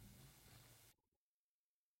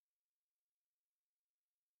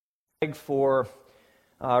For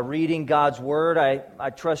reading God's Word. I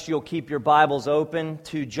trust you'll keep your Bibles open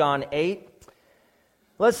to John 8.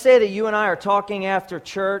 Let's say that you and I are talking after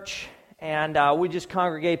church, and we just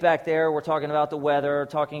congregate back there. We're talking about the weather,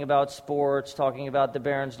 talking about sports, talking about the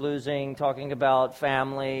Barons losing, talking about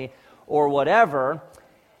family, or whatever.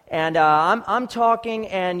 And I'm talking,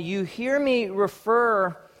 and you hear me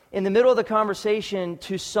refer in the middle of the conversation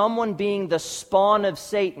to someone being the spawn of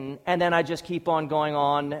Satan, and then I just keep on going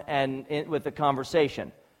on with the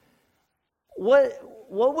conversation. What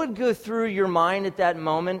would go through your mind at that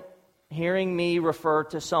moment, hearing me refer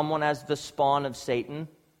to someone as the spawn of Satan?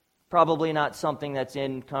 Probably not something that's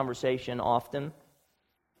in conversation often.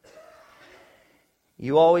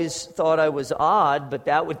 You always thought I was odd, but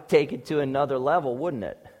that would take it to another level, wouldn't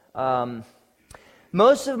it?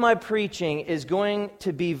 Most of my preaching is going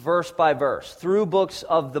to be verse by verse through books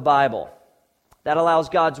of the Bible. That allows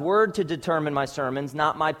God's Word to determine my sermons,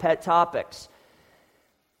 not my pet topics.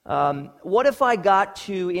 What if I got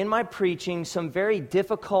to, in my preaching, some very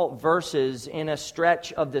difficult verses in a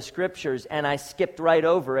stretch of the Scriptures and I skipped right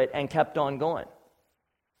over it and kept on going?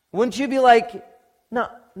 Wouldn't you be like, no,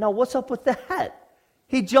 what's up with that?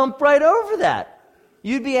 He jumped right over that.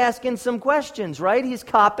 You'd be asking some questions, right? He's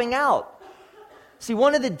copping out. See,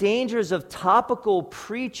 one of the dangers of topical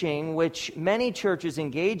preaching, which many churches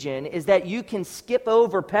engage in, is that you can skip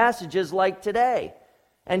over passages like today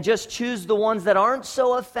and just choose the ones that aren't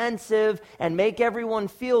so offensive and make everyone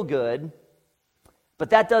feel good,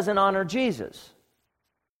 but that doesn't honor Jesus.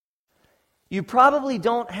 You probably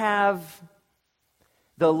don't have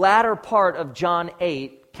the latter part of John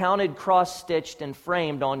 8 counted, cross-stitched, and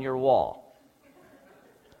framed on your wall.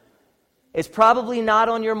 It's probably not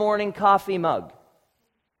on your morning coffee mug.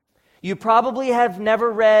 You probably have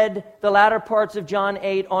never read the latter parts of John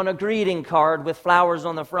 8 on a greeting card with flowers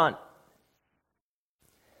on the front.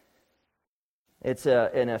 It's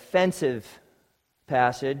an offensive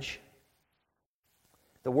passage.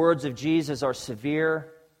 The words of Jesus are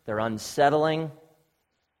severe, they're unsettling,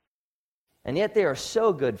 and yet they are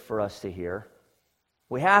so good for us to hear.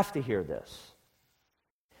 We have to hear this.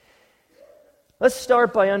 Let's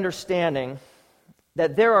start by understanding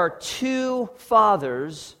that there are two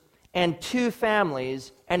fathers and two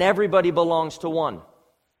families, and everybody belongs to one.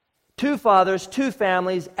 Two fathers, two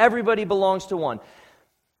families, everybody belongs to one.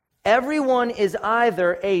 Everyone is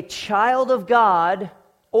either a child of God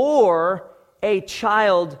or a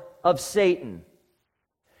child of Satan.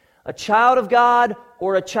 A child of God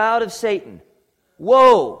or a child of Satan.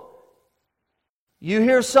 Whoa! You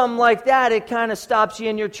hear something like that, it kind of stops you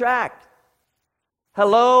in your track.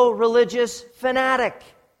 Hello, religious fanatic,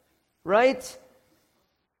 right?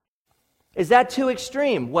 Is that too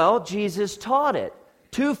extreme? Well, Jesus taught it.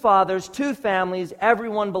 Two fathers, two families,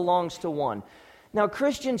 everyone belongs to one. Now,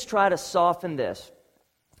 Christians try to soften this.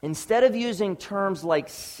 Instead of using terms like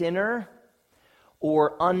sinner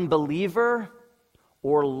or unbeliever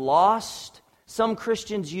or lost, some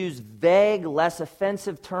Christians use vague, less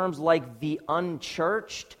offensive terms like the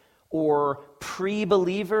unchurched or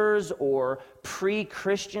pre-believers or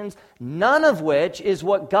pre-Christians, none of which is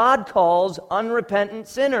what God calls unrepentant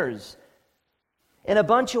sinners. In a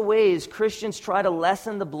bunch of ways, Christians try to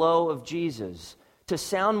lessen the blow of Jesus to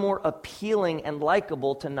sound more appealing and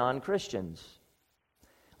likable to non-Christians,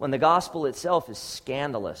 when the gospel itself is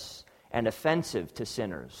scandalous and offensive to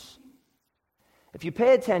sinners. If you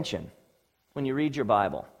pay attention when you read your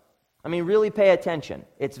Bible, really pay attention,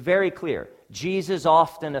 it's very clear. Jesus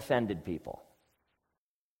often offended people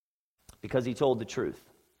because he told the truth.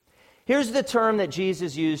 Here's the term that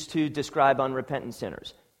Jesus used to describe unrepentant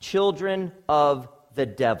sinners. Children of the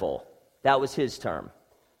devil. That was his term.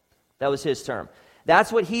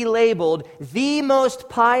 That's what he labeled the most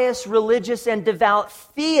pious, religious, and devout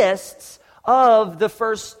theists of the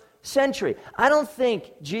first century. I don't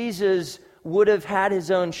think Jesus would have had his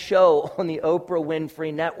own show on the Oprah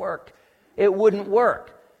Winfrey Network. It wouldn't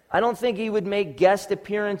work. I don't think he would make guest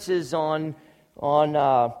appearances on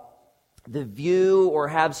The View or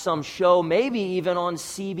have some show, maybe even on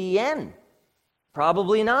CBN.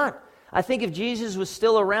 Probably not. I think if Jesus was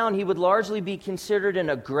still around, he would largely be considered an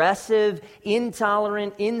aggressive,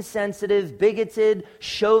 intolerant, insensitive, bigoted,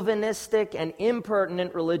 chauvinistic, and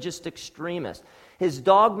impertinent religious extremist. His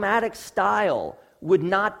dogmatic style would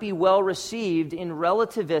not be well received in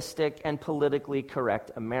relativistic and politically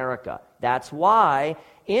correct America. That's why,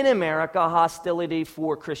 in America, hostility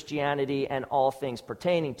for Christianity and all things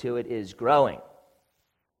pertaining to it is growing.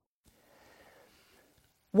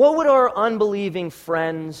 What would our unbelieving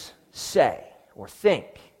friends say or think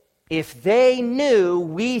if they knew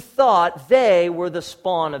we thought they were the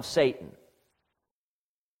spawn of Satan?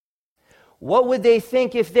 What would they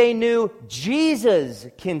think if they knew Jesus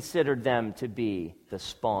considered them to be the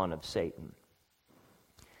spawn of Satan?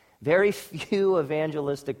 Very few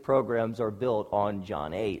evangelistic programs are built on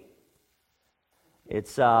John 8.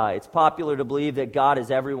 It's popular to believe that God is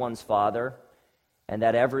everyone's father and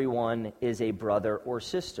that everyone is a brother or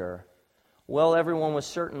sister. Well, everyone was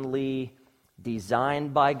certainly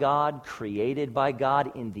designed by God, created by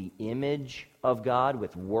God in the image of God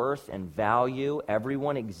with worth and value.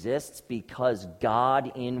 Everyone exists because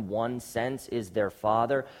God, in one sense, is their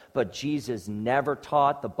father. But Jesus never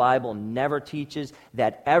taught, the Bible never teaches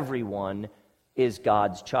that everyone is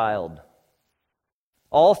God's child.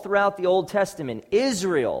 All throughout the Old Testament,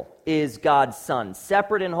 Israel is God's son,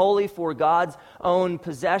 separate and holy for God's own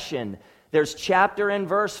possession. There's chapter and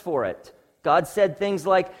verse for it. God said things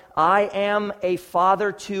like, I am a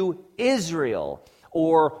father to Israel.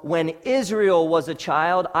 Or, when Israel was a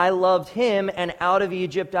child, I loved him, and out of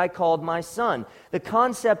Egypt I called my son. The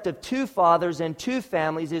concept of two fathers and two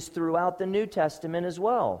families is throughout the New Testament as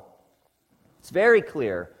well. It's very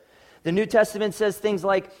clear. The New Testament says things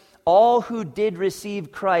like, all who did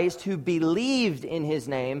receive Christ, who believed in his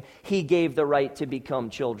name, he gave the right to become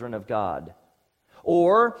children of God.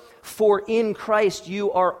 Or, for in Christ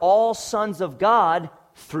you are all sons of God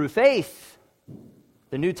through faith.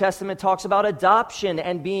 The New Testament talks about adoption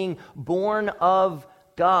and being born of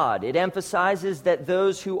God. It emphasizes that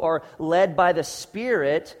those who are led by the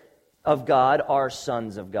Spirit of God are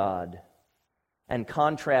sons of God, and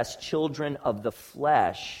contrasts children of the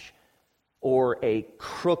flesh, or a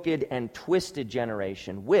crooked and twisted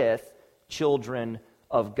generation, with children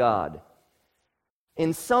of God.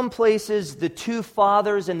 In some places, the two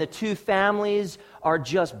fathers and the two families are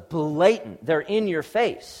just blatant. They're in your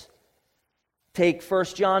face. Take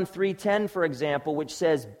 1 John 3:10, for example, which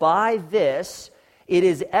says, by this it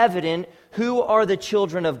is evident who are the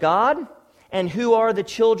children of God and who are the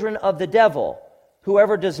children of the devil.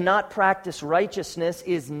 Whoever does not practice righteousness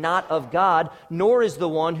is not of God, nor is the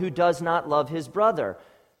one who does not love his brother.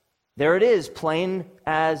 There it is, plain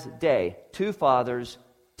as day. Two fathers,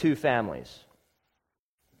 two families.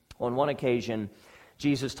 On one occasion,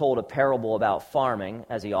 Jesus told a parable about farming,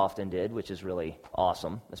 as he often did, which is really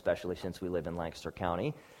awesome, especially since we live in Lancaster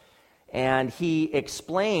County. And he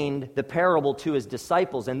explained the parable to his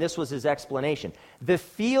disciples, and this was his explanation. The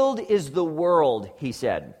field is the world, he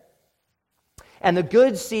said, and the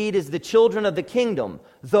good seed is the children of the kingdom.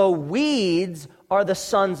 The weeds are the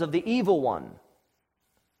sons of the evil one.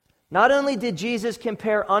 Not only did Jesus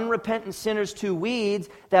compare unrepentant sinners to weeds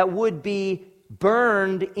that would be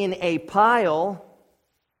burned in a pile,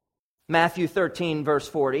 Matthew 13, verse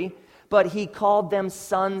 40, but he called them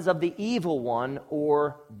sons of the evil one,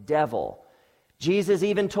 or devil. Jesus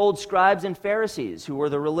even told scribes and Pharisees, who were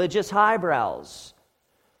the religious highbrows,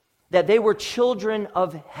 that they were children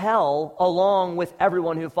of hell along with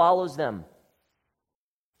everyone who follows them.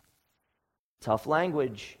 Tough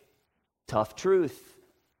language, tough truth.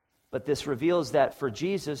 But this reveals that for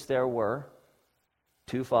Jesus there were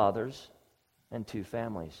two fathers and two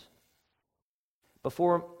families.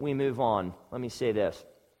 Before we move on, let me say this.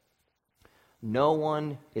 No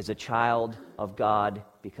one is a child of God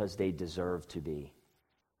because they deserve to be.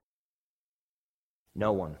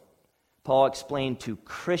 No one. Paul explained to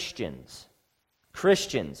Christians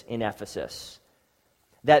in Ephesus,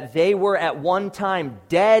 that they were at one time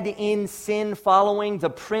dead in sin following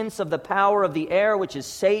the prince of the power of the air, which is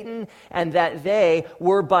Satan, and that they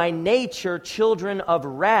were by nature children of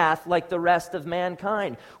wrath like the rest of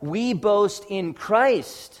mankind. We boast in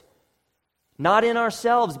Christ, not in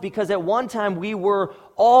ourselves, because at one time we were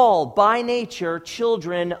all by nature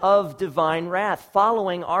children of divine wrath,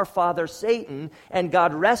 following our father Satan, and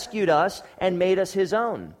God rescued us and made us his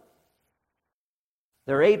own.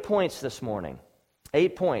 There are 8 points this morning.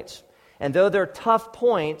 8 points. And though they're tough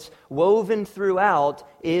points, woven throughout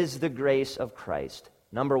is the grace of Christ.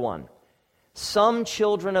 Number 1, some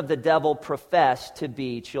children of the devil profess to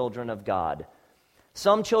be children of God.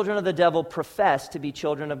 Some children of the devil profess to be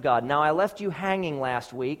children of God. Now, I left you hanging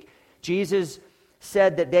last week. Jesus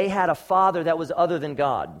said that they had a father that was other than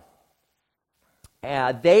God.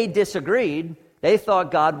 They disagreed. They thought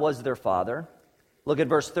God was their father. Look at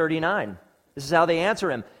verse 39. This is how they answer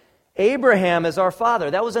him. Abraham is our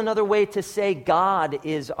father. That was another way to say God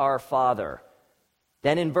is our father.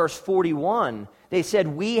 Then in verse 41, they said,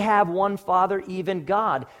 we have one father, even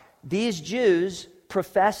God. These Jews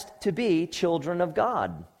professed to be children of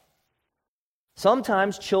God.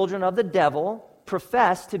 Sometimes children of the devil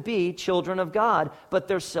profess to be children of God, but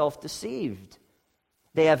they're self-deceived.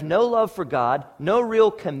 They have no love for God, no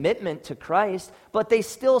real commitment to Christ, but they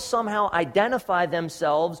still somehow identify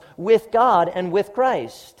themselves with God and with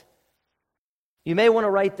Christ. You may want to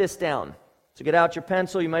write this down. So get out your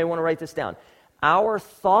pencil, you may want to write this down. Our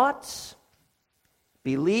thoughts,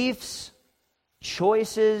 beliefs,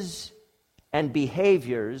 choices, and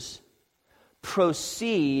behaviors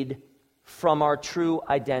proceed from our true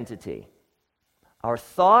identity. Our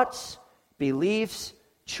thoughts, beliefs,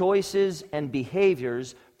 choices, and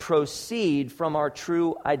behaviors proceed from our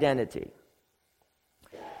true identity.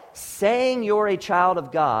 Saying you're a child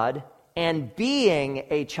of God and being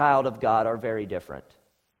a child of God are very different.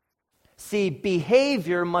 See,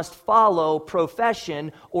 behavior must follow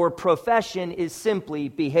profession, or profession is simply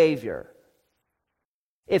behavior.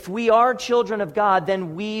 If we are children of God,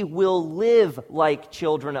 then we will live like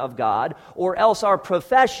children of God, or else our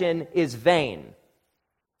profession is vain.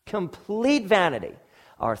 Complete vanity.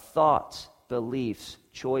 Our thoughts, beliefs,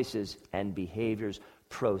 choices, and behaviors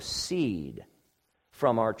proceed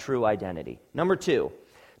from our true identity. Number 2,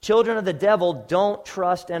 children of the devil don't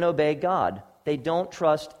trust and obey God. They don't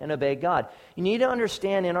trust and obey God. You need to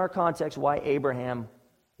understand in our context why Abraham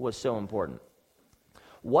was so important.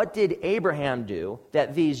 What did Abraham do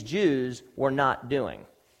that these Jews were not doing?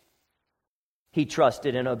 He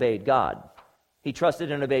trusted and obeyed God. He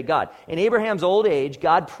trusted and obeyed God. In Abraham's old age,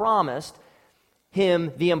 God promised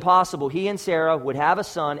him the impossible. He and Sarah would have a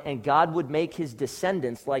son, and God would make his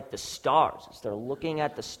descendants like the stars, as they're looking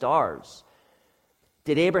at the stars.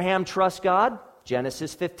 Did Abraham trust God?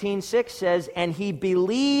 Genesis 15:6 says, and he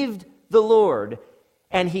believed the Lord,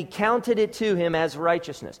 and he counted it to him as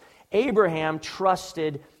righteousness. Abraham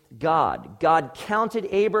trusted God. God counted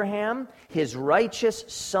Abraham his righteous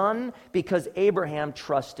son because Abraham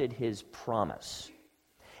trusted his promise.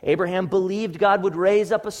 Abraham believed God would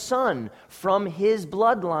raise up a son from his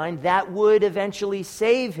bloodline that would eventually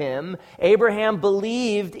save him. Abraham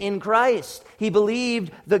believed in Christ. He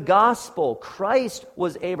believed the gospel. Christ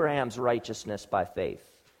was Abraham's righteousness by faith.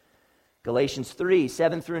 Galatians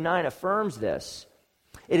 3:7-9 affirms this.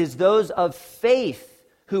 It is those of faith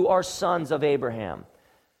who are sons of Abraham.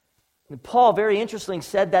 And Paul, very interestingly,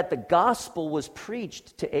 said that the gospel was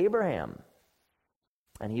preached to Abraham,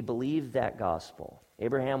 and he believed that gospel.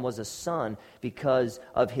 Abraham was a son because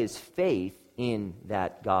of his faith in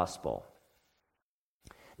that gospel.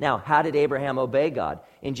 Now, how did Abraham obey God?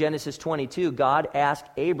 In Genesis 22, God asked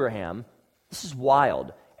Abraham, this is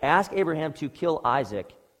wild, asked Abraham to kill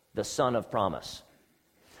Isaac, the son of promise.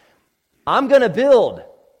 I'm going to build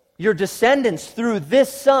your descendants through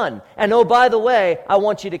this son, and oh, by the way, I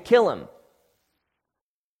want you to kill him.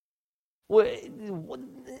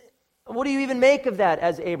 What do you even make of that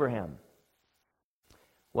as Abraham?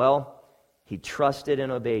 Well, he trusted and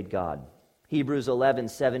obeyed God. Hebrews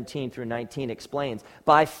 11:17-19 explains,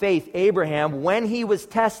 by faith Abraham, when he was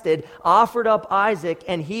tested, offered up Isaac,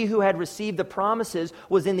 and he who had received the promises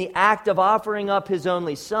was in the act of offering up his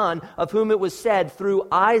only son, of whom it was said, through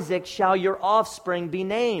Isaac shall your offspring be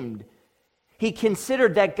named. He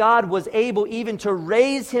considered that God was able even to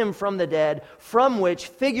raise him from the dead, from which,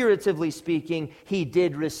 figuratively speaking, he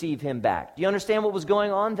did receive him back. Do you understand what was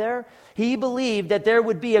going on there? He believed that there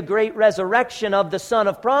would be a great resurrection of the son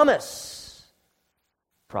of promise.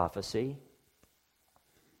 Prophecy.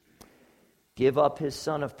 Give up his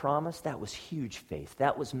son of promise. That was huge faith.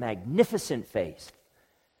 That was magnificent faith.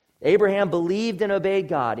 Abraham believed and obeyed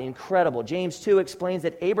God. Incredible. James 2 explains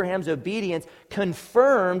that Abraham's obedience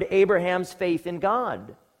confirmed Abraham's faith in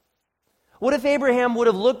God. What if Abraham would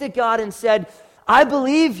have looked at God and said, I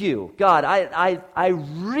believe you, God, I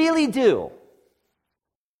really do,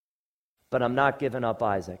 but I'm not giving up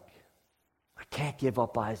Isaac. I can't give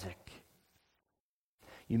up Isaac.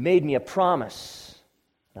 You made me a promise,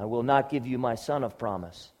 and I will not give you my son of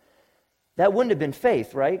promise. That wouldn't have been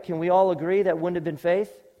faith, right? Can we all agree that wouldn't have been faith?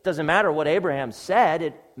 It doesn't matter what Abraham said.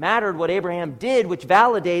 It mattered what Abraham did, which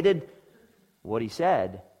validated what he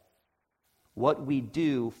said. What we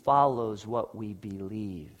do follows what we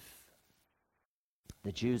believe.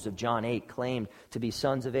 The Jews of John 8 claimed to be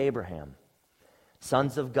sons of Abraham,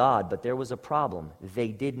 sons of God, but there was a problem. They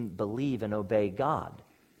didn't believe and obey God,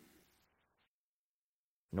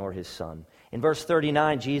 nor his son. In verse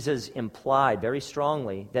 39, Jesus implied very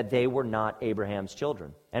strongly that they were not Abraham's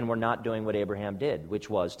children and were not doing what Abraham did, which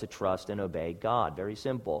was to trust and obey God. Very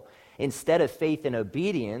simple. Instead of faith and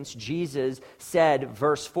obedience, Jesus said,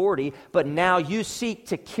 verse 40, but now you seek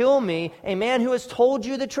to kill me, a man who has told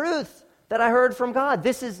you the truth that I heard from God.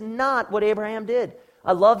 This is not what Abraham did.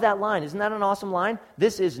 I love that line. Isn't that an awesome line?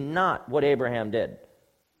 This is not what Abraham did.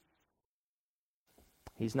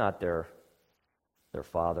 He's not their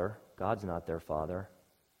father. God's not their father.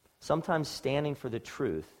 sometimes standing for the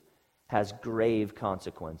truth has grave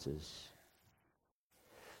consequences.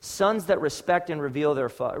 Sons that respect and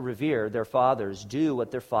revere their fathers do what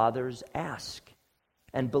their fathers ask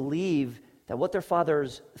and believe that what their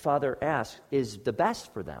father asks is the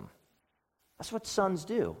best for them. That's what sons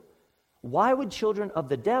do. Why would children of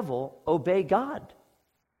the devil obey God?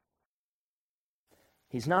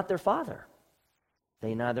 He's not their father.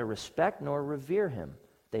 They neither respect nor revere him.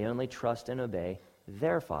 They only trust and obey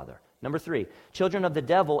their father. Number 3, children of the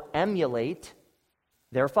devil emulate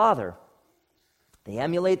their father. They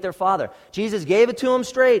emulate their father. Jesus gave it to them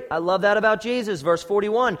straight. I love that about Jesus. Verse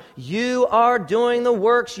 41, you are doing the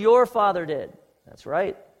works your father did. That's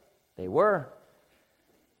right. They were.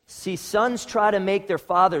 See, sons try to make their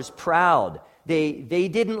fathers proud. They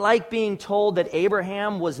didn't like being told that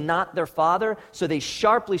Abraham was not their father, so they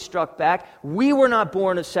sharply struck back. We were not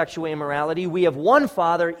born of sexual immorality. We have one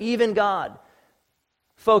Father, even God.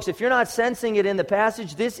 Folks, if you're not sensing it in the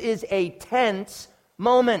passage, this is a tense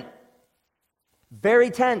moment.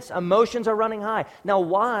 Very tense. Emotions are running high. Now,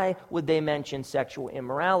 why would they mention sexual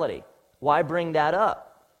immorality? Why bring that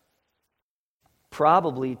up?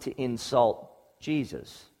 Probably to insult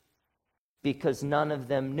Jesus, because none of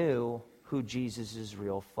them knew who Jesus'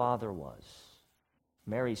 real father was.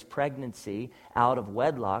 Mary's pregnancy out of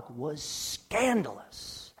wedlock was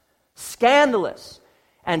scandalous. Scandalous.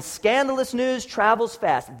 And scandalous news travels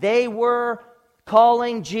fast. They were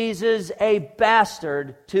calling Jesus a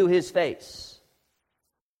bastard to his face.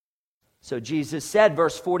 So Jesus said,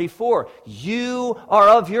 verse 44, you are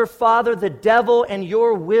of your father the devil, and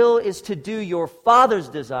your will is to do your father's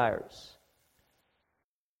desires.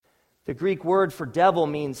 The Greek word for devil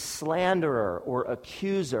means slanderer or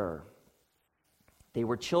accuser. They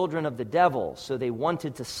were children of the devil, so they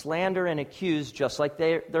wanted to slander and accuse just like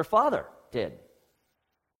their father did.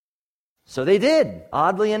 So they did,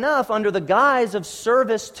 oddly enough, under the guise of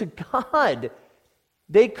service to God.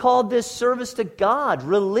 They called this service to God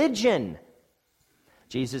religion.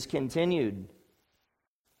 Jesus continued,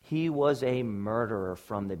 he was a murderer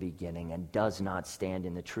from the beginning and does not stand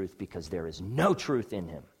in the truth because there is no truth in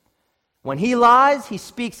him. When he lies, he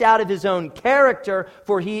speaks out of his own character,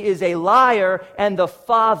 for he is a liar and the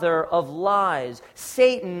father of lies.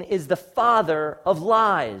 Satan is the father of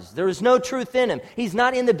lies. There is no truth in him. He's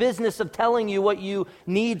not in the business of telling you what you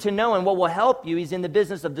need to know and what will help you. He's in the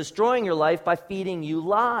business of destroying your life by feeding you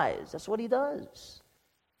lies. That's what he does.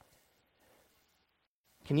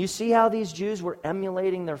 Can you see how these Jews were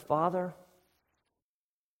emulating their father?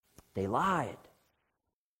 They lied.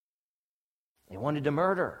 They wanted to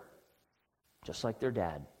murder, just like their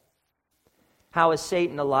dad. How is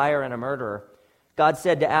Satan a liar and a murderer? God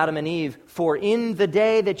said to Adam and Eve, for in the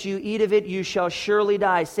day that you eat of it, you shall surely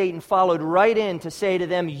die. Satan followed right in to say to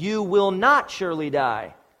them, you will not surely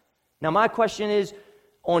die. Now my question is,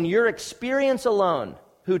 on your experience alone,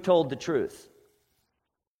 who told the truth?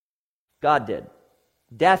 God did.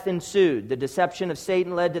 Death ensued. The deception of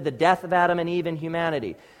Satan led to the death of Adam and Eve and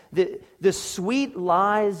humanity. The sweet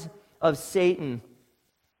lies of Satan,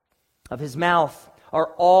 of his mouth, are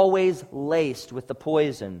always laced with the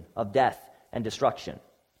poison of death and destruction.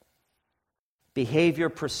 Behavior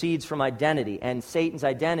proceeds from identity, and Satan's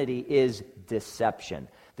identity is deception.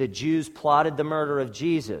 The Jews plotted the murder of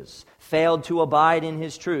Jesus, failed to abide in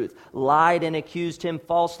his truth, lied and accused him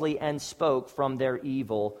falsely, and spoke from their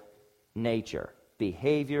evil nature.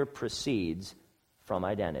 Behavior proceeds from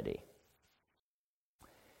identity.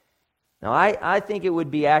 Now, I think it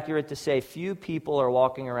would be accurate to say few people are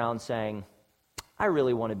walking around saying, I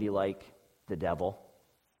really want to be like the devil.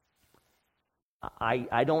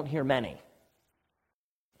 I don't hear many.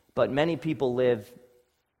 But many people live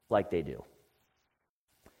like they do.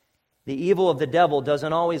 The evil of the devil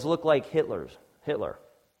doesn't always look like Hitler,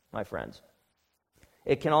 my friends.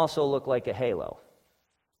 It can also look like a halo.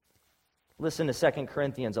 Listen to 2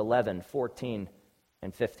 Corinthians 11, 14,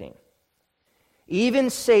 and 15. Even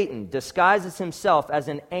Satan disguises himself as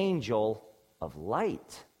an angel of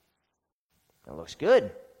light. That looks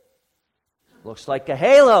good. Looks like a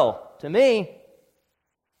halo to me.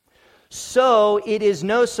 So it is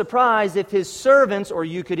no surprise if his servants, or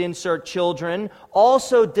you could insert children,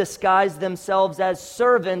 also disguise themselves as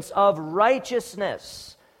servants of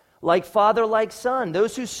righteousness. Like father, like son.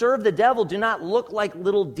 Those who serve the devil do not look like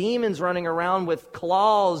little demons running around with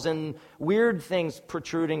claws and weird things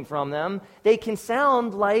protruding from them. They can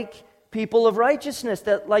sound like people of righteousness,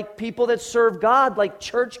 that like people that serve God, like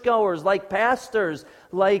churchgoers, like pastors,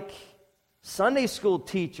 like Sunday school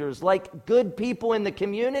teachers, like good people in the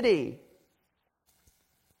community.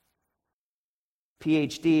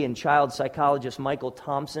 PhD and child psychologist Michael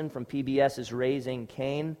Thompson from PBS's Raising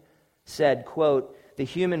Cain said, quote, "The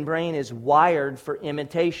human brain is wired for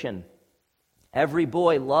imitation. Every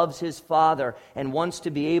boy loves his father and wants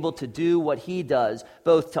to be able to do what he does,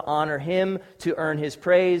 both to honor him, to earn his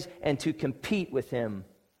praise, and to compete with him."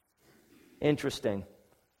 Interesting.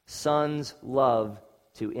 Sons love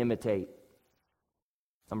to imitate.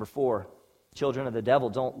 Number 4, children of the devil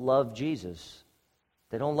don't love Jesus.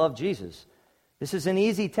 They don't love Jesus. This is an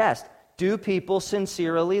easy test. Do people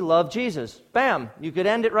sincerely love Jesus? Bam, you could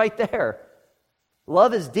end it right there.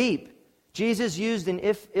 Love is deep. Jesus used an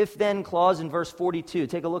if-then clause in verse 42.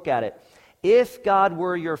 Take a look at it. If God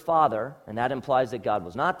were your father, and that implies that God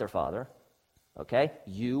was not their father, okay,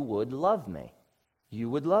 you would love me. You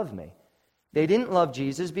would love me. They didn't love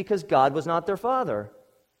Jesus because God was not their father.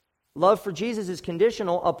 Love for Jesus is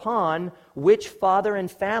conditional upon which father and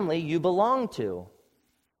family you belong to.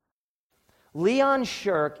 Leon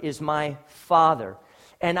Shirk is my father,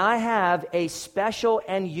 and I have a special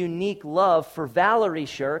and unique love for Valerie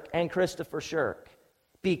Shirk and Christopher Shirk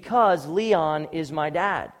because Leon is my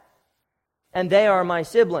dad, and they are my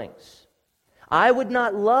siblings. I would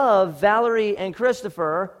not love Valerie and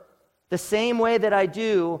Christopher the same way that I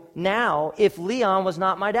do now if Leon was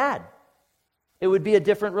not my dad. It would be a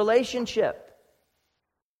different relationship.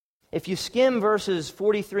 If you skim verses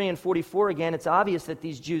 43 and 44 again, it's obvious that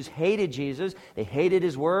these Jews hated Jesus. They hated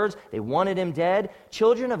his words. They wanted him dead.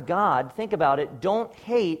 Children of God, think about it, don't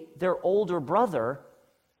hate their older brother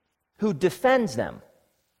who defends them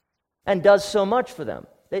and does so much for them.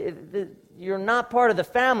 You're not part of the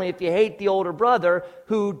family if you hate the older brother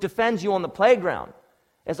who defends you on the playground.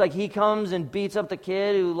 It's like he comes and beats up the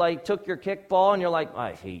kid who took your kickball, and you're like,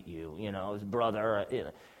 "I hate you," his brother.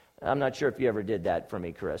 I'm not sure if you ever did that for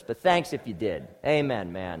me, Chris, but thanks if you did.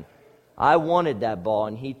 Amen, man. I wanted that ball,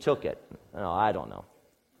 and he took it. No, I don't know.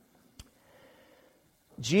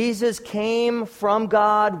 Jesus came from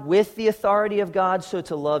God with the authority of God, so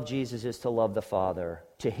to love Jesus is to love the Father.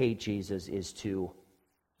 To hate Jesus is to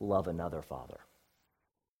love another father.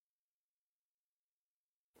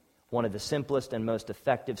 One of the simplest and most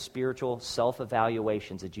effective spiritual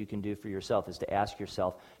self-evaluations that you can do for yourself is to ask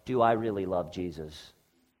yourself, do I really love Jesus?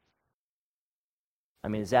 I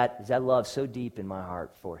mean, is that love so deep in my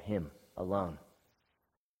heart for him alone?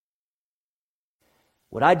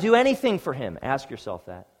 Would I do anything for him? Ask yourself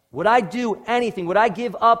that. Would I do anything? Would I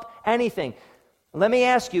give up anything? Let me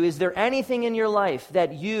ask you, is there anything in your life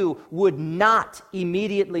that you would not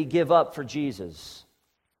immediately give up for Jesus?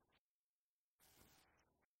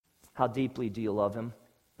 How deeply do you love him?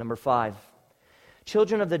 Number 5,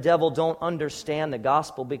 children of the devil don't understand the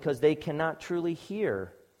gospel because they cannot truly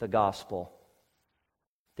hear the gospel.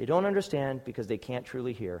 They don't understand because they can't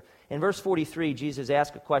truly hear. In verse 43, Jesus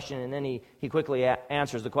asked a question, and then he quickly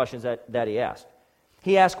answers the questions that he asked.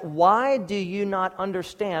 He asked, "Why do you not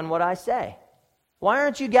understand what I say? Why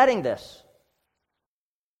aren't you getting this?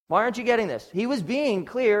 Why aren't you getting this?" He was being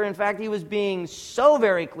clear. In fact, he was being so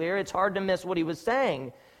very clear, it's hard to miss what he was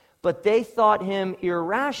saying. But they thought him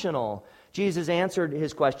irrational. Jesus answered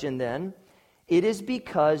his question then, "It is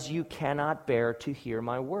because you cannot bear to hear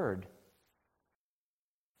my word."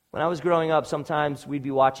 When I was growing up, sometimes we'd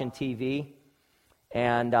be watching TV,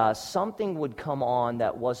 and something would come on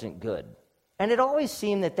that wasn't good. And it always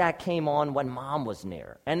seemed that came on when Mom was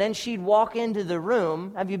near. And then she'd walk into the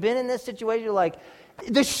room. Have you been in this situation? You're like,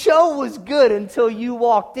 the show was good until you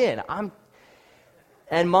walked in.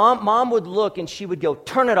 And mom would look, and she would go,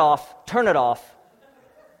 turn it off, turn it off.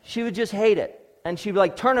 She would just hate it. And she'd be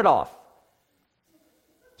like, turn it off.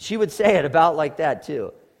 She would say it about like that,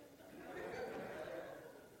 too.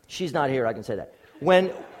 She's not here, I can say that.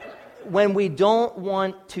 When we don't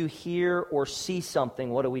want to hear or see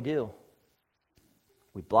something, what do?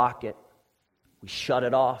 We block it. We shut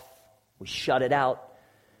it off. We shut it out.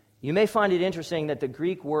 You may find it interesting that the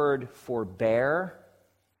Greek word for bear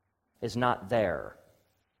is not there.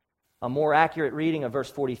 A more accurate reading of verse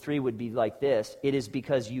 43 would be like this: "It is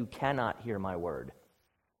because you cannot hear my word."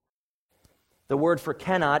 The word for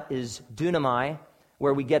cannot is dunamai,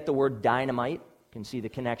 where we get the word dynamite. You can see the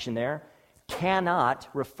connection there. Cannot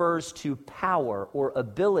refers to power or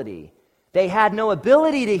ability. They had no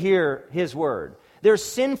ability to hear his word. Their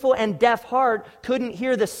sinful and deaf heart couldn't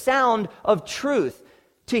hear the sound of truth.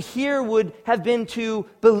 To hear would have been to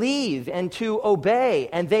believe and to obey,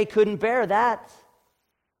 and they couldn't bear that.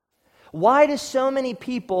 Why do so many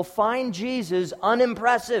people find Jesus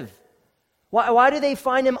unimpressive? Why do they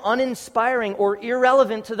find him uninspiring or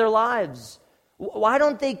irrelevant to their lives? Why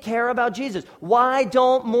don't they care about Jesus? Why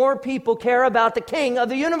don't more people care about the King of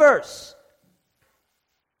the universe?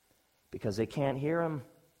 Because they can't hear him.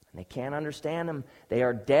 And they can't understand him. They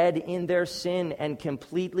are dead in their sin and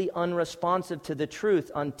completely unresponsive to the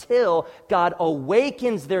truth until God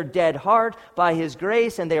awakens their dead heart by his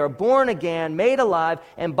grace, and they are born again, made alive,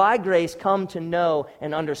 and by grace come to know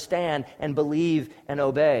and understand and believe and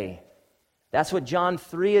obey. That's what John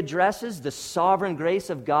 3 addresses, the sovereign grace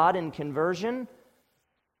of God in conversion.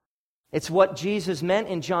 It's what Jesus meant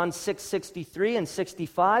in John 6:63 and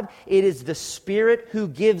 65. It is the Spirit who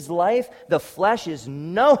gives life. The flesh is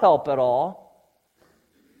no help at all.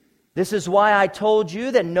 This is why I told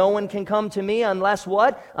you that no one can come to me unless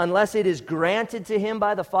what? Unless it is granted to him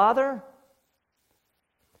by the Father.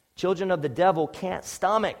 Children of the devil can't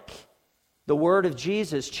stomach the word of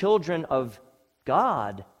Jesus. Children of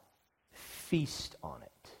God feast on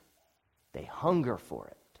it. They hunger for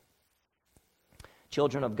it.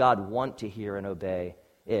 Children of God want to hear and obey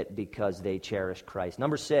it because they cherish Christ.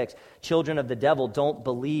 Number 6, children of the devil don't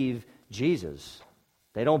believe Jesus.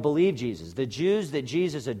 They don't believe Jesus. The Jews that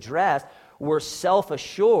Jesus addressed were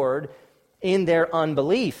self-assured in their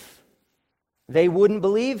unbelief. They wouldn't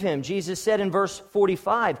believe him. Jesus said in verse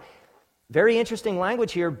 45, very interesting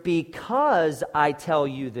language here, because I tell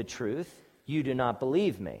you the truth, you do not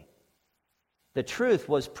believe me. The truth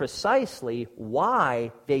was precisely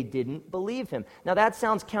why they didn't believe him. Now that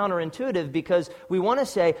sounds counterintuitive because we want to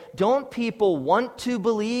say, don't people want to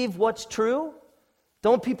believe what's true?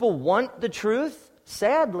 Don't people want the truth?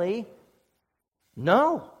 Sadly,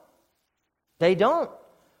 no, they don't.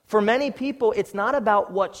 For many people, it's not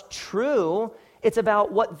about what's true, it's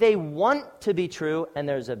about what they want to be true, and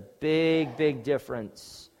there's a big, big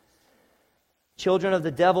difference. Children of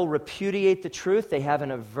the devil repudiate the truth. They have an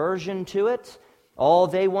aversion to it. All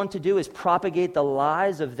they want to do is propagate the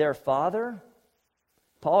lies of their father.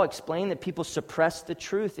 Paul explained that people suppress the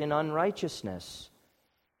truth in unrighteousness.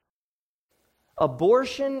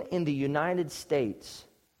 Abortion in the United States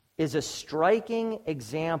is a striking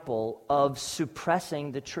example of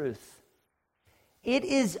suppressing the truth. It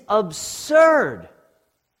is absurd,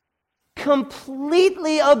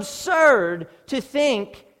 completely absurd to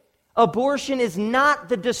think abortion is not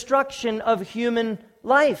the destruction of human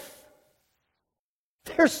life.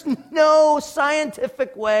 There's no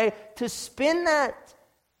scientific way to spin that.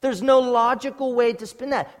 There's no logical way to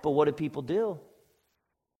spin that. But what do people do?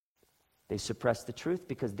 They suppress the truth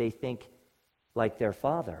because they think like their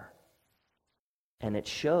father. And it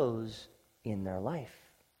shows in their life.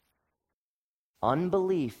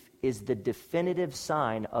 Unbelief is the definitive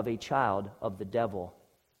sign of a child of the devil.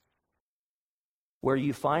 Where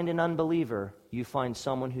you find an unbeliever, you find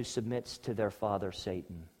someone who submits to their father,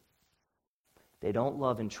 Satan. They don't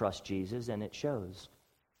love and trust Jesus, and it shows.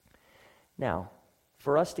 Now,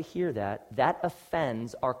 for us to hear that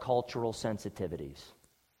offends our cultural sensitivities.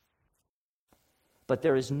 But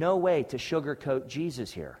there is no way to sugarcoat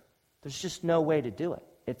Jesus here. There's just no way to do it.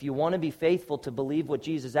 If you want to be faithful to believe what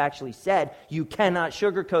Jesus actually said, you cannot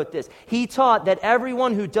sugarcoat this. He taught that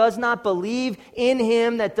everyone who does not believe in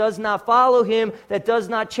him, that does not follow him, that does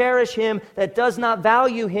not cherish him, that does not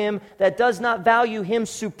value him, that does not value him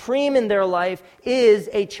supreme in their life, is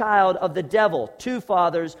a child of the devil. 2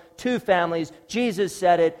 fathers, 2 families. Jesus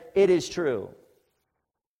said it. It is true.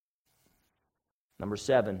 Number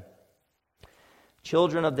 7.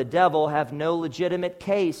 Children of the devil have no legitimate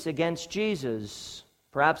case against Jesus.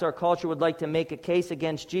 Perhaps our culture would like to make a case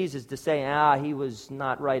against Jesus to say, he was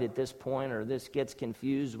not right at this point, or this gets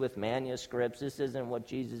confused with manuscripts. This isn't what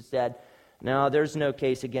Jesus said. No, there's no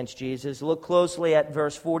case against Jesus. Look closely at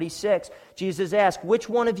verse 46. Jesus asked, which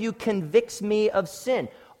one of you convicts me of sin?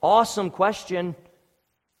 Awesome question.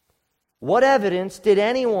 What evidence did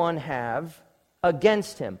anyone have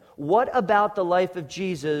against him? What about the life of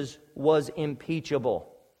Jesus was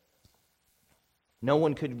impeachable? No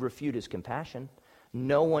one could refute his compassion.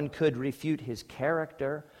 No one could refute his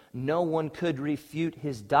character. No one could refute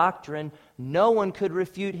his doctrine. No one could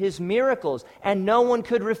refute his miracles. And no one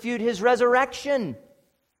could refute his resurrection.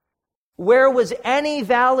 Where was any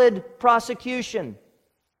valid prosecution?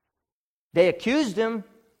 They accused him,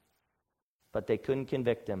 but they couldn't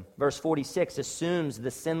convict him. Verse 46 assumes the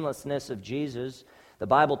sinlessness of Jesus. The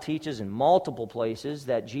Bible teaches in multiple places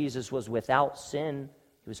that Jesus was without sin.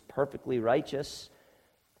 He was perfectly righteous.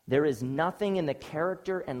 There is nothing in the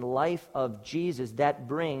character and life of Jesus that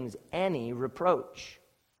brings any reproach.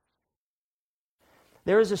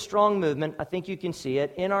 There is a strong movement, I think you can see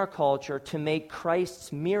it, in our culture to make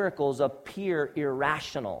Christ's miracles appear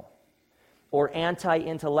irrational or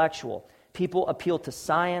anti-intellectual. People appeal to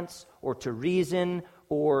science or to reason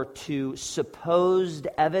or to supposed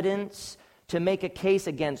evidence to make a case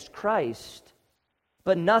against Christ.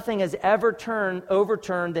 But nothing has ever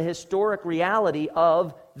overturned the historic reality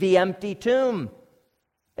of the empty tomb.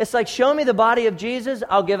 It's like, show me the body of Jesus,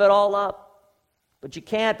 I'll give it all up. But you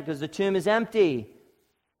can't, because the tomb is empty.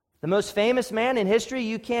 The most famous man in history,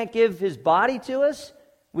 you can't give his body to us?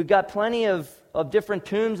 We've got plenty of different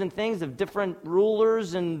tombs and things, of different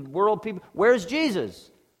rulers and world people. Where's Jesus?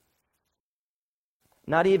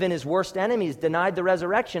 Not even his worst enemies denied the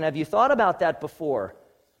resurrection. Have you thought about that before?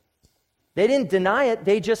 They didn't deny it,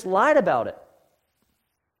 they just lied about it.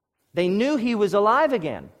 They knew he was alive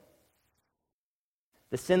again.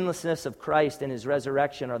 The sinlessness of Christ and his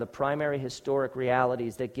resurrection are the primary historic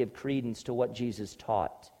realities that give credence to what Jesus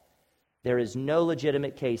taught. There is no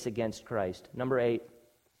legitimate case against Christ. Number 8,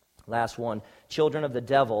 last one. Children of the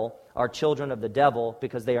devil are children of the devil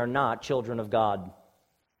because they are not children of God.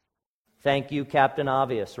 Thank you, Captain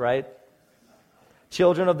Obvious, right?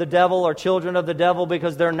 Children of the devil are children of the devil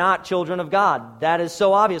because they're not children of God. That is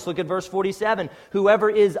so obvious. Look at verse 47. Whoever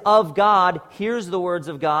is of God hears the words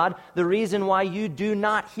of God. The reason why you do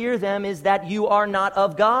not hear them is that you are not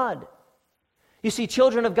of God. You see,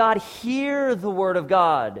 children of God hear the word of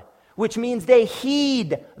God, which means they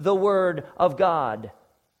heed the word of God.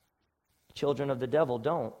 Children of the devil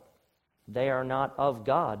don't. They are not of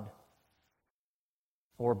God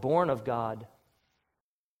or born of God.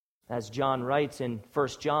 As John writes in 1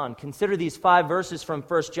 John, consider these 5 verses from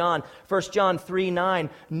 1 John. 1 John 3:9,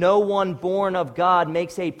 no one born of God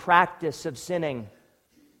makes a practice of sinning.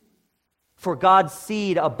 For God's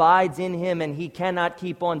seed abides in him, and he cannot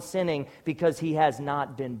keep on sinning because he has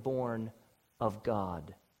not been born of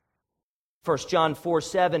God. 1 John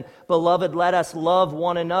 4:7, beloved, let us love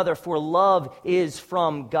one another, for love is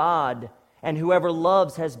from God, and whoever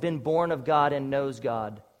loves has been born of God and knows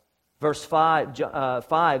God. Verse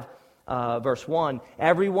 1,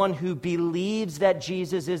 everyone who believes that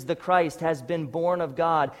Jesus is the Christ has been born of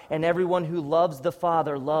God, and everyone who loves the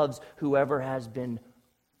Father loves whoever has been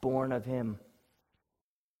born of him.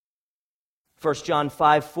 1 John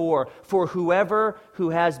 5:4, for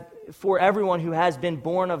everyone who has been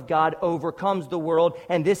born of God overcomes the world,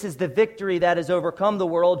 and this is the victory that has overcome the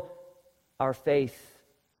world, our faith.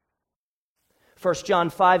 1 John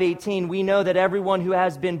 5:18, we know that everyone who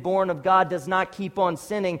has been born of God does not keep on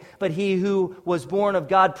sinning, but he who was born of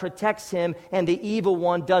God protects him, and the evil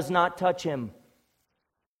one does not touch him.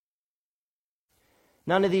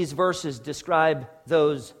 None of these verses describe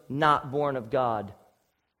those not born of God.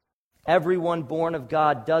 Everyone born of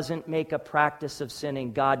God doesn't make a practice of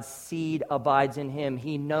sinning. God's seed abides in him.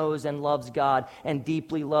 He knows and loves God and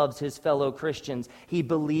deeply loves his fellow Christians. He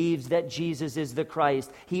believes that Jesus is the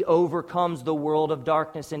Christ. He overcomes the world of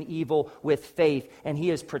darkness and evil with faith, and he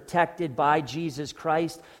is protected by Jesus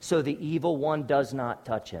Christ, so the evil one does not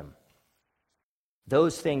touch him.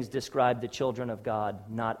 Those things describe the children of God,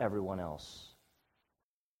 not everyone else.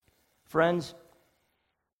 Friends,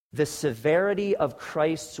 the severity of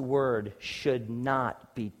Christ's word should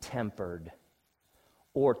not be tempered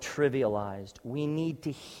or trivialized. We need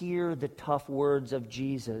to hear the tough words of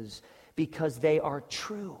Jesus because they are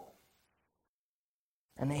true.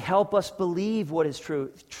 And they help us believe what is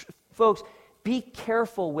true. Folks, be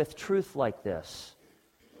careful with truth like this.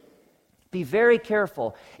 Be very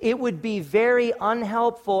careful. It would be very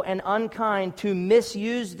unhelpful and unkind to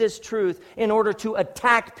misuse this truth in order to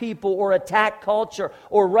attack people or attack culture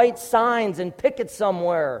or write signs and picket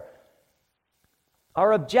somewhere.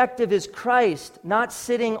 Our objective is Christ, not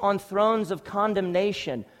sitting on thrones of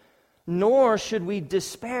condemnation, nor should we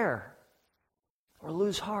despair or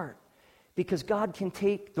lose heart, because God can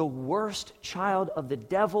take the worst child of the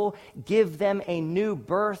devil, give them a new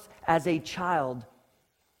birth as a child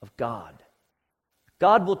of God.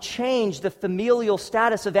 God will change the familial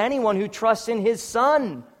status of anyone who trusts in his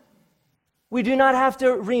Son. We do not have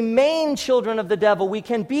to remain children of the devil. We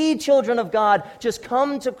can be children of God. Just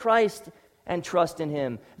come to Christ and trust in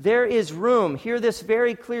him. There is room, hear this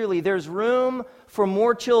very clearly, there's room for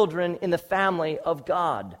more children in the family of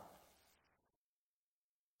God.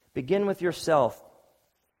 Begin with yourself.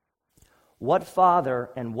 What father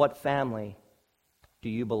and what family do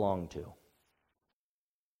you belong to?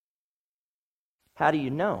 How do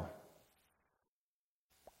you know?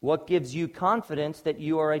 What gives you confidence that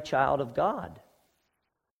you are a child of God?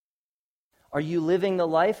 Are you living the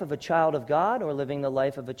life of a child of God or living the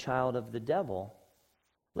life of a child of the devil?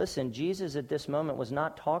 Listen, Jesus at this moment was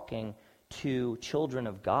not talking to children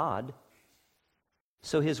of God.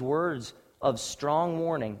 So his words of strong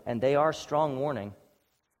warning, and they are strong warning,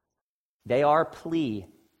 they are plea.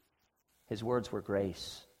 His words were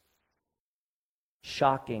grace.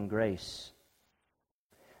 Shocking grace.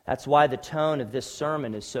 That's why the tone of this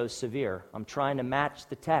sermon is so severe. I'm trying to match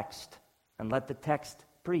the text and let the text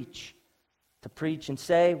preach. To preach and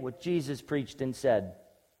say what Jesus preached and said.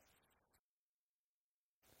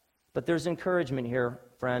 But there's encouragement here,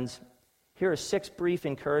 friends. Here are 6 brief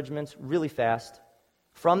encouragements, really fast,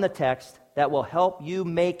 from the text that will help you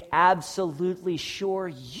make absolutely sure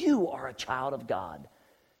you are a child of God.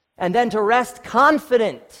 And then to rest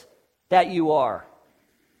confident that you are.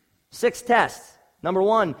 6 tests. Number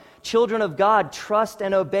 1, children of God trust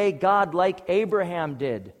and obey God like Abraham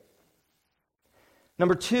did.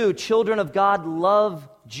 Number 2, children of God love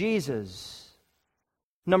Jesus.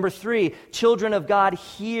 Number 3, children of God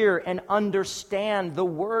hear and understand the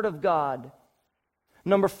Word of God.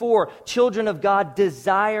 Number 4, children of God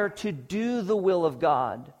desire to do the will of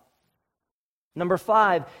God. Number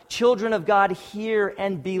 5, children of God hear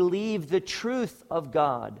and believe the truth of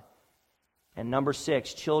God. And number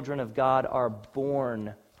 6, children of God are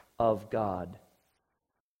born of God.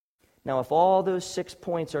 Now, if all those 6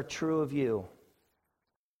 points are true of you,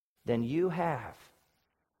 then you have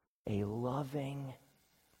a loving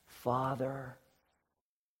Father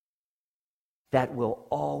that will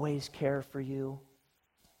always care for you,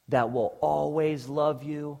 that will always love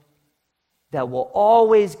you, that will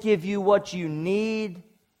always give you what you need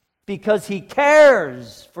because He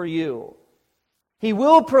cares for you. He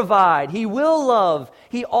will provide. He will love.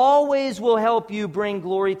 He always will help you bring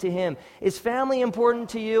glory to Him. Is family important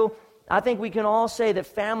to you? I think we can all say that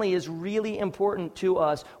family is really important to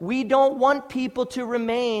us. We don't want people to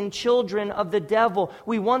remain children of the devil.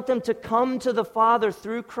 We want them to come to the Father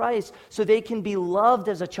through Christ so they can be loved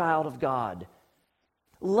as a child of God.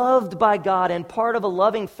 Loved by God and part of a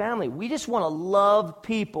loving family. We just want to love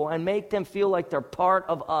people and make them feel like they're part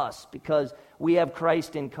of us because we have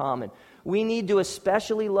Christ in common. We need to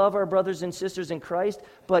especially love our brothers and sisters in Christ,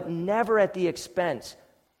 but never at the expense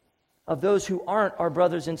of those who aren't our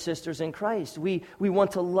brothers and sisters in Christ. We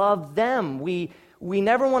want to love them. We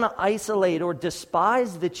never want to isolate or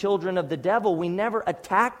despise the children of the devil. We never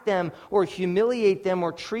attack them or humiliate them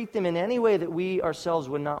or treat them in any way that we ourselves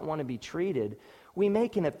would not want to be treated. We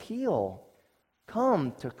make an appeal.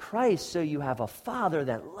 Come to Christ so you have a Father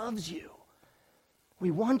that loves you.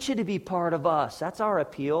 We want you to be part of us. That's our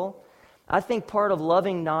appeal. I think part of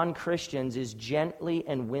loving non-Christians is gently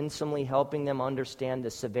and winsomely helping them understand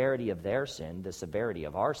the severity of their sin, the severity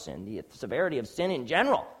of our sin, the severity of sin in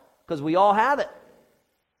general, because we all have it,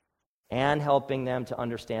 and helping them to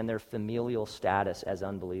understand their familial status as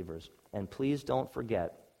unbelievers. And please don't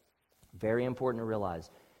forget, very important to realize,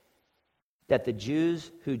 that the Jews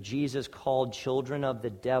who Jesus called children of the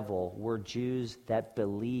devil were Jews that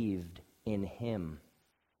believed in Him.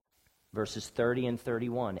 Verses 30 and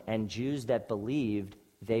 31, and Jews that believed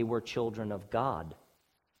they were children of God.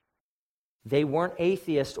 They weren't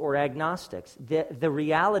atheists or agnostics. The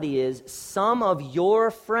reality is some of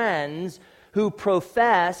your friends who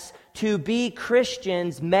profess to be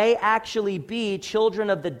Christians may actually be children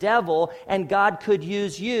of the devil, and God could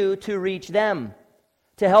use you to reach them,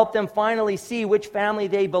 to help them finally see which family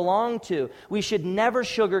they belong to. We should never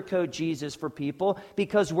sugarcoat Jesus for people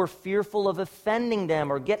because we're fearful of offending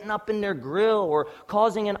them or getting up in their grill or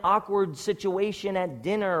causing an awkward situation at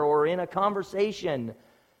dinner or in a conversation.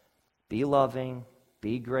 Be loving,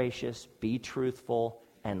 be gracious, be truthful,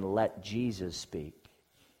 and let Jesus speak.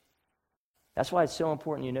 That's why it's so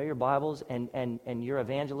important you know your Bibles and your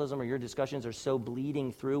evangelism or your discussions are so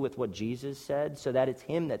bleeding through with what Jesus said so that it's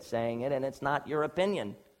Him that's saying it and it's not your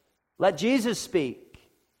opinion. Let Jesus speak.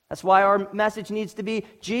 That's why our message needs to be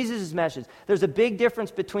Jesus' message. There's a big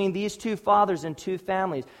difference between these two fathers and two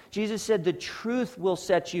families. Jesus said the truth will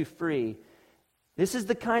set you free. This is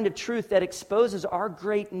the kind of truth that exposes our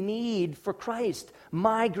great need for Christ,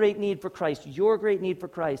 my great need for Christ, your great need for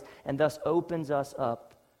Christ, and thus opens us up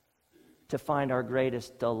to find our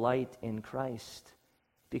greatest delight in Christ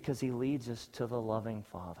because He leads us to the loving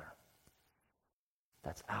Father.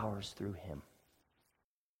 That's ours through Him.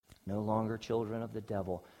 No longer children of the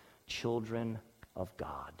devil, children of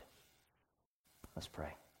God. Let's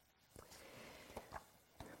pray.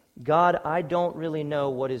 God, I don't really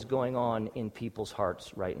know what is going on in people's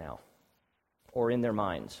hearts right now or in their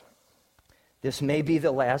minds. This may be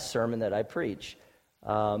the last sermon that I preach.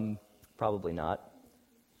 Probably not.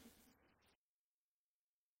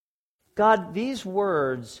 God, these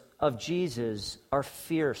words of Jesus are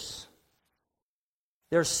fierce.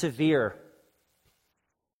 They're severe.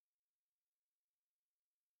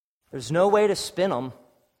 There's no way to spin them.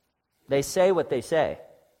 They say what they say.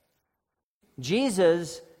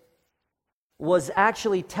 Jesus was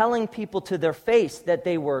actually telling people to their face that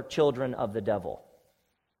they were children of the devil.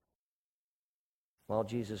 well,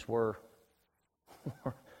 Jesus, we're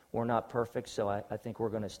not perfect, so I think we're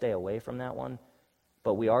going to stay away from that one.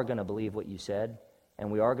 But we are going to believe what you said, and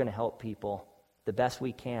we are going to help people the best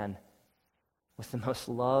we can with the most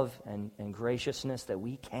love and graciousness that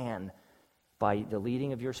we can by the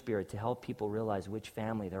leading of your Spirit to help people realize which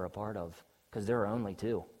family they're a part of, because there are only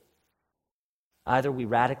two. Either we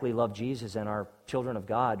radically love Jesus and are children of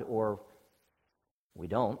God, or we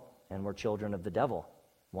don't, and we're children of the devil.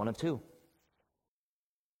 One of two.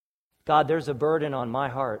 God, there's a burden on my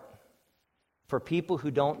heart for people who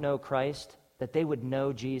don't know Christ, that they would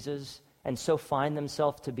know Jesus and so find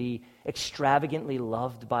themselves to be extravagantly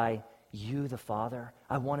loved by you, the Father.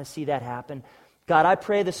 I want to see that happen. God, I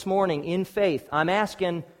pray this morning in faith. I'm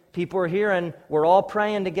asking, people are here and we're all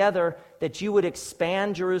praying together, that you would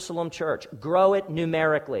expand Jerusalem Church, grow it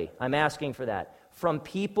numerically. I'm asking for that. From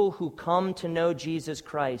people who come to know Jesus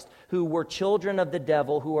Christ, who were children of the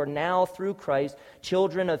devil, who are now through Christ,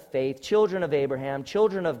 children of faith, children of Abraham,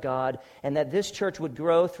 children of God, and that this church would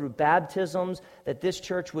grow through baptisms, that this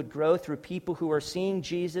church would grow through people who are seeing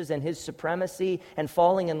Jesus and his supremacy and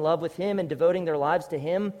falling in love with him and devoting their lives to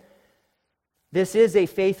him. This is a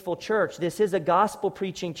faithful church. This is a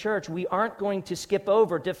gospel-preaching church. We aren't going to skip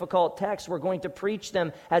over difficult texts. We're going to preach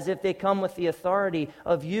them as if they come with the authority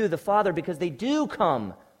of you, the Father, because they do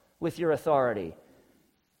come with your authority.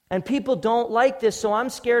 And people don't like this, so I'm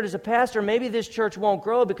scared as a pastor, maybe this church won't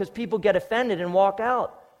grow because people get offended and walk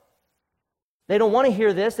out. They don't want to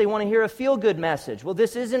hear this. They want to hear a feel-good message. Well,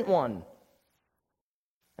 this isn't one.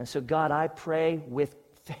 And so, God, I pray with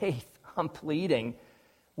faith. I'm pleading.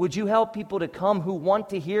 Would you help people to come who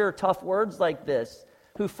want to hear tough words like this,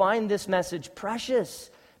 who find this message precious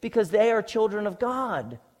because they are children of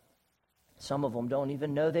God? Some of them don't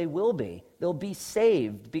even know they will be. They'll be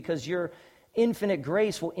saved because your infinite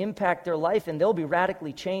grace will impact their life and they'll be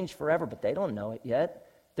radically changed forever, but they don't know it yet.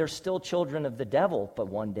 They're still children of the devil, but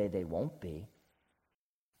one day they won't be.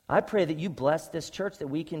 I pray that you bless this church, that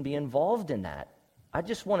we can be involved in that. I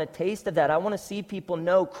just want a taste of that. I want to see people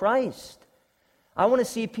know Christ. I want to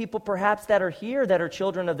see people perhaps that are here that are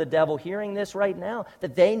children of the devil hearing this right now,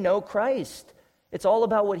 that they know Christ. It's all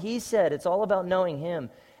about what he said. It's all about knowing him.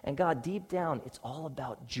 And God, deep down, it's all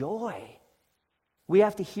about joy. We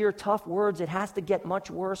have to hear tough words. It has to get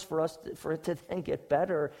much worse for it to then get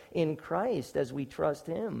better in Christ as we trust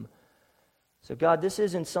him. So God, this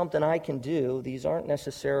isn't something I can do. These aren't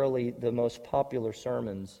necessarily the most popular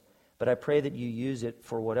sermons, but I pray that you use it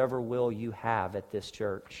for whatever will you have at this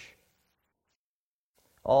church.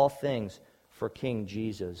 All things for King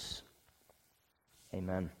Jesus.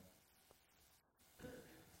 Amen.